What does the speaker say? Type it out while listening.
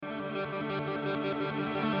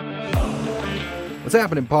What's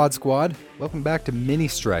happening, Pod Squad? Welcome back to Mini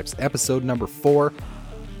Stripes, episode number 4.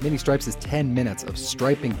 Mini Stripes is 10 minutes of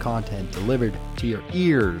striping content delivered to your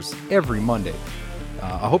ears every Monday.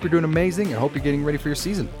 I hope you're doing amazing. I hope you're getting ready for your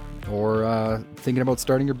season, or thinking about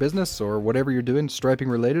starting your business, or whatever you're doing striping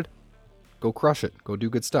related. Go crush it. Go do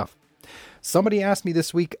good stuff. Somebody asked me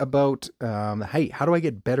this week about, hey, how do I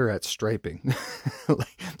get better at striping?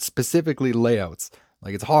 Specifically layouts.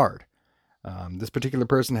 Like, it's hard. This particular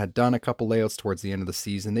person had done a couple layouts towards the end of the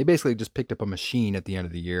season. They basically just picked up a machine at the end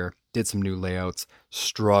of the year, did some new layouts,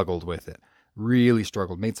 struggled with it, really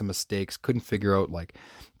struggled, made some mistakes, couldn't figure out like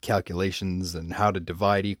calculations and how to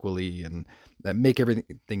divide equally and make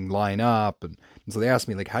everything line up. And so they asked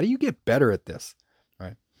me, like, how do you get better at this?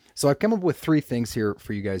 Right. So I've come up with 3 things here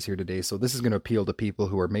for you guys here today. So this is going to appeal to people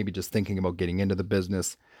who are maybe just thinking about getting into the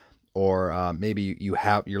business, or maybe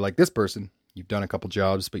you're like this person. You've done a couple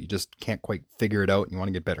jobs, but you just can't quite figure it out and you want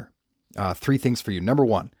to get better. 3 things for you. Number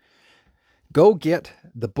 1, go get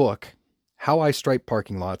the book, How I Stripe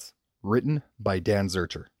Parking Lots, written by Dan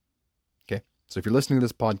Zurcher. Okay. So if you're listening to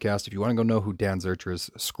this podcast, if you want to go know who Dan Zurcher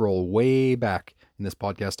is, scroll way back in this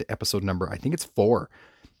podcast to episode number, I think it's 4.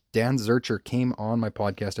 Dan Zurcher came on my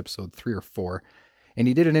podcast episode 3 or 4, and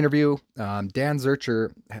he did an interview. Dan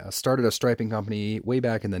Zurcher started a striping company way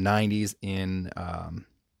back in the 90s in,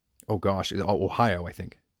 Ohio, I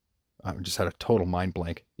think. I just had a total mind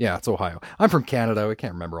blank. Yeah, it's Ohio. I'm from Canada. I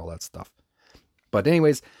can't remember all that stuff. But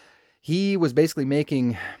anyways, he was basically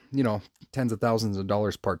making, tens of thousands of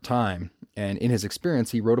dollars part-time. And in his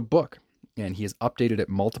experience, he wrote a book. And he has updated it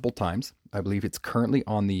multiple times. I believe it's currently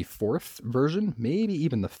on the 4th version, maybe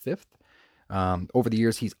even the 5th. Over the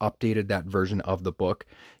years, he's updated that version of the book.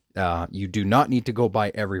 You do not need to go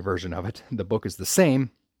buy every version of it. The book is the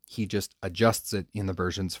same. He just adjusts it in the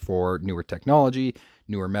versions for newer technology,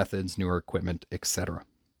 newer methods, newer equipment, etc.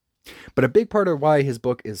 But a big part of why his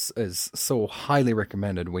book is so highly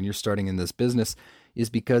recommended when you're starting in this business is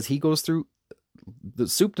because he goes through the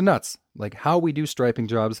soup to nuts, like how we do striping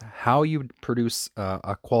jobs, how you produce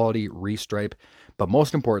a quality restripe, but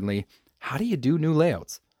most importantly, how do you do new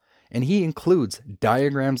layouts? And he includes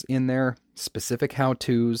diagrams in there, specific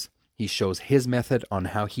how-tos. He shows his method on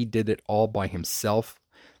how he did it all by himself.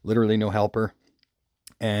 Literally no helper.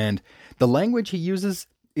 And the language he uses,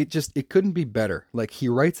 it couldn't be better. Like, he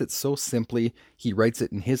writes it so simply. He writes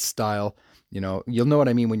it in his style. You'll know what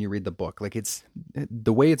I mean when you read the book. Like, it's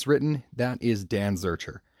the way it's written, that is Dan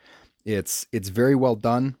Zurcher. It's very well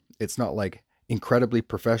done. It's not like incredibly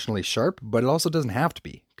professionally sharp, but it also doesn't have to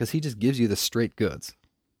be, because he just gives you the straight goods.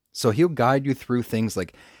 So he'll guide you through things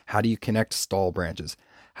like, how do you connect stall branches?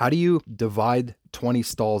 How do you divide 20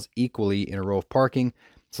 stalls equally in a row of parking,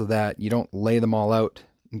 so that you don't lay them all out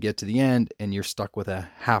and get to the end and you're stuck with a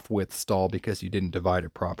half-width stall because you didn't divide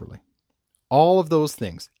it properly. All of those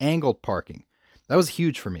things. Angled parking. That was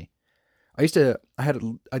huge for me. I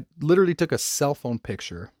literally took a cell phone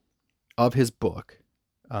picture of his book,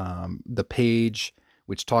 the page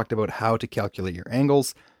which talked about how to calculate your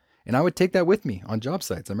angles, and I would take that with me on job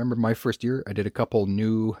sites. I remember my first year, I did a couple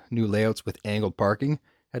new layouts with angled parking.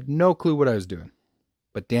 Had no clue what I was doing.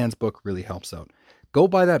 But Dan's book really helps out. Go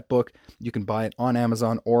buy that book. You can buy it on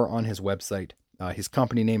Amazon or on his website. His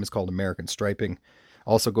company name is called American Striping.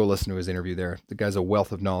 Also, go listen to his interview there. The guy's a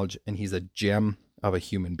wealth of knowledge, and he's a gem of a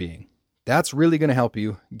human being. That's really going to help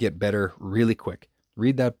you get better really quick.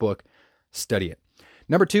 Read that book. Study it.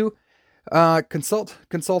 Number 2, consult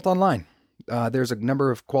online. There's a number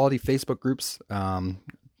of quality Facebook groups.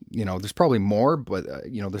 There's probably more, but,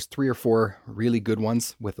 there's 3 or 4 really good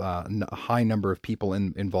ones with a high number of people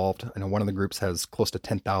involved. I know one of the groups has close to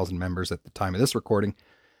 10,000 members at the time of this recording.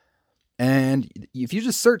 And if you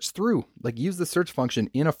just search through, like, use the search function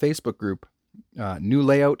in a Facebook group, new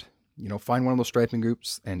layout, find one of those striping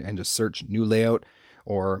groups and just search new layout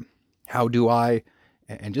or how do I,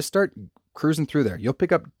 and just start cruising through there. You'll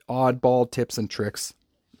pick up oddball tips and tricks.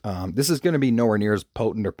 This is going to be nowhere near as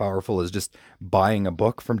potent or powerful as just buying a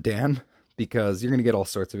book from Dan, because you're going to get all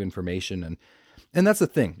sorts of information. And that's the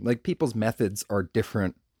thing. Like, people's methods are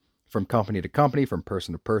different from company to company, from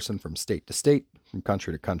person to person, from state to state, from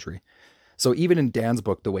country to country. So even in Dan's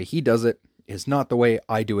book, the way he does it is not the way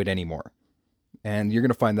I do it anymore. And you're going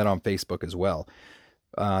to find that on Facebook as well.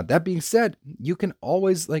 That being said, you can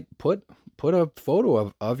always put a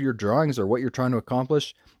photo of your drawings or what you're trying to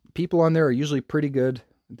accomplish. People on there are usually pretty good.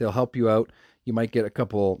 They'll help you out. You might get a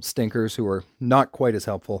couple stinkers who are not quite as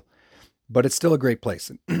helpful, but it's still a great place.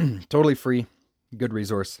 Totally free, good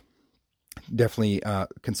resource. Definitely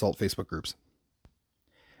consult Facebook groups.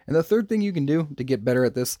 And the third thing you can do to get better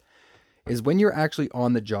at this is when you're actually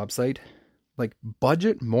on the job site,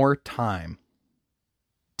 budget more time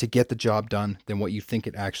to get the job done than what you think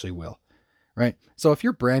it actually will, right? So if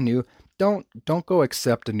you're brand new, don't go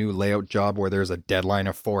accept a new layout job where there's a deadline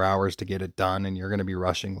of 4 hours to get it done and you're going to be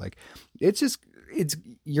rushing. Like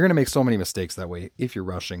you're going to make so many mistakes that way if you're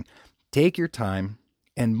rushing. Take your time.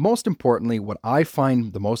 And most importantly, what I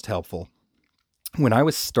find the most helpful when I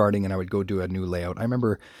was starting and I would go do a new layout, I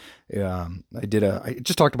remember I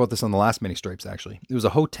just talked about this on the last Mini Stripes actually. It was a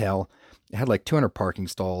hotel. It had like 200 parking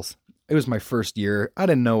stalls. It was my first year. I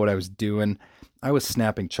didn't know what I was doing. I was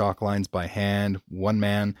snapping chalk lines by hand, one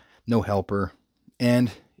man, no helper.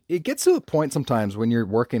 And it gets to a point sometimes when you're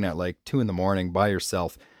working at like 2 a.m. by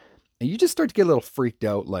yourself and you just start to get a little freaked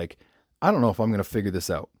out. Like, I don't know if I'm going to figure this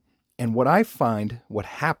out. And what I find, what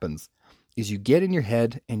happens is you get in your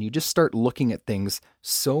head and you just start looking at things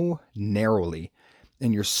so narrowly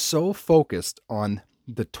and you're so focused on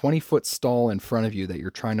the 20-foot stall in front of you that you're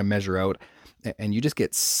trying to measure out, and you just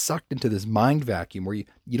get sucked into this mind vacuum where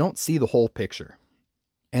you don't see the whole picture.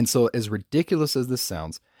 And so as ridiculous as this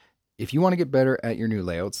sounds, if you want to get better at your new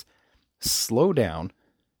layouts, slow down,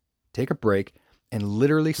 take a break, and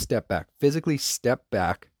literally step back, physically step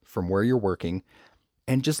back from where you're working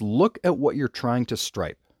and just look at what you're trying to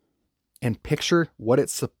stripe and picture what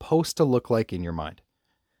it's supposed to look like in your mind.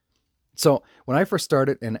 So when I first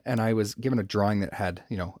started and I was given a drawing that had,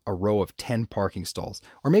 a row of 10 parking stalls,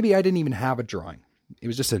 or maybe I didn't even have a drawing. It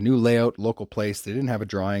was just a new layout, local place. They didn't have a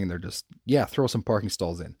drawing and they're just, throw some parking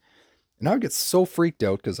stalls in. And I would get so freaked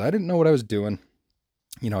out because I didn't know what I was doing.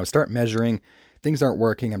 I start measuring, things aren't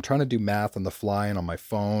working. I'm trying to do math on the fly and on my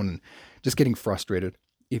phone and just getting frustrated.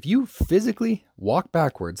 If you physically walk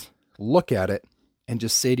backwards, look at it, and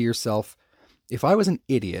just say to yourself, if I was an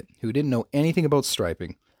idiot who didn't know anything about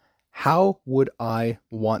striping, how would I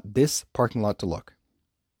want this parking lot to look?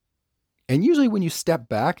 And usually when you step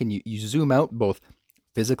back and you zoom out both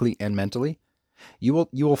physically and mentally, you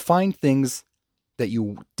will find things that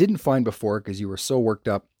you didn't find before because you were so worked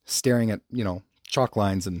up staring at, chalk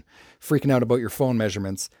lines and freaking out about your phone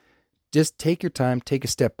measurements. Just take your time, take a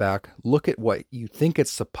step back, look at what you think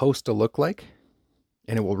it's supposed to look like,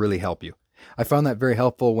 and it will really help you. I found that very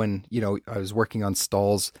helpful when, I was working on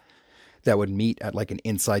stalls that would meet at like an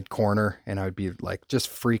inside corner and I would be like just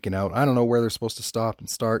freaking out. I don't know where they're supposed to stop and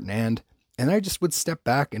start and end. And I just would step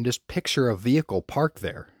back and just picture a vehicle parked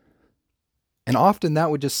there. And often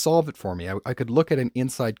that would just solve it for me. I could look at an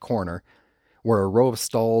inside corner where a row of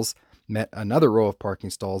stalls met another row of parking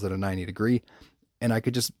stalls at a 90 degree. And I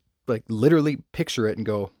could just like literally picture it and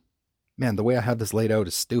go, man, the way I have this laid out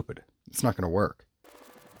is stupid. It's not going to work.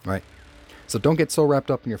 Right? So don't get so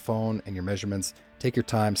wrapped up in your phone and your measurements. Take your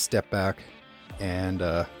time, step back, and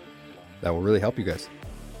that will really help you guys.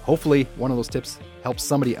 Hopefully one of those tips helps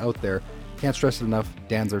somebody out there. Can't stress it enough.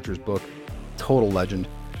 Dan Zurcher's book, total legend.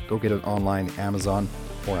 Go get it online, Amazon,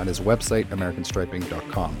 or on his website,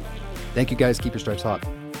 AmericanStriping.com. Thank you guys. Keep your stripes hot.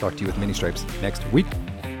 Talk to you with Mini Stripes next week.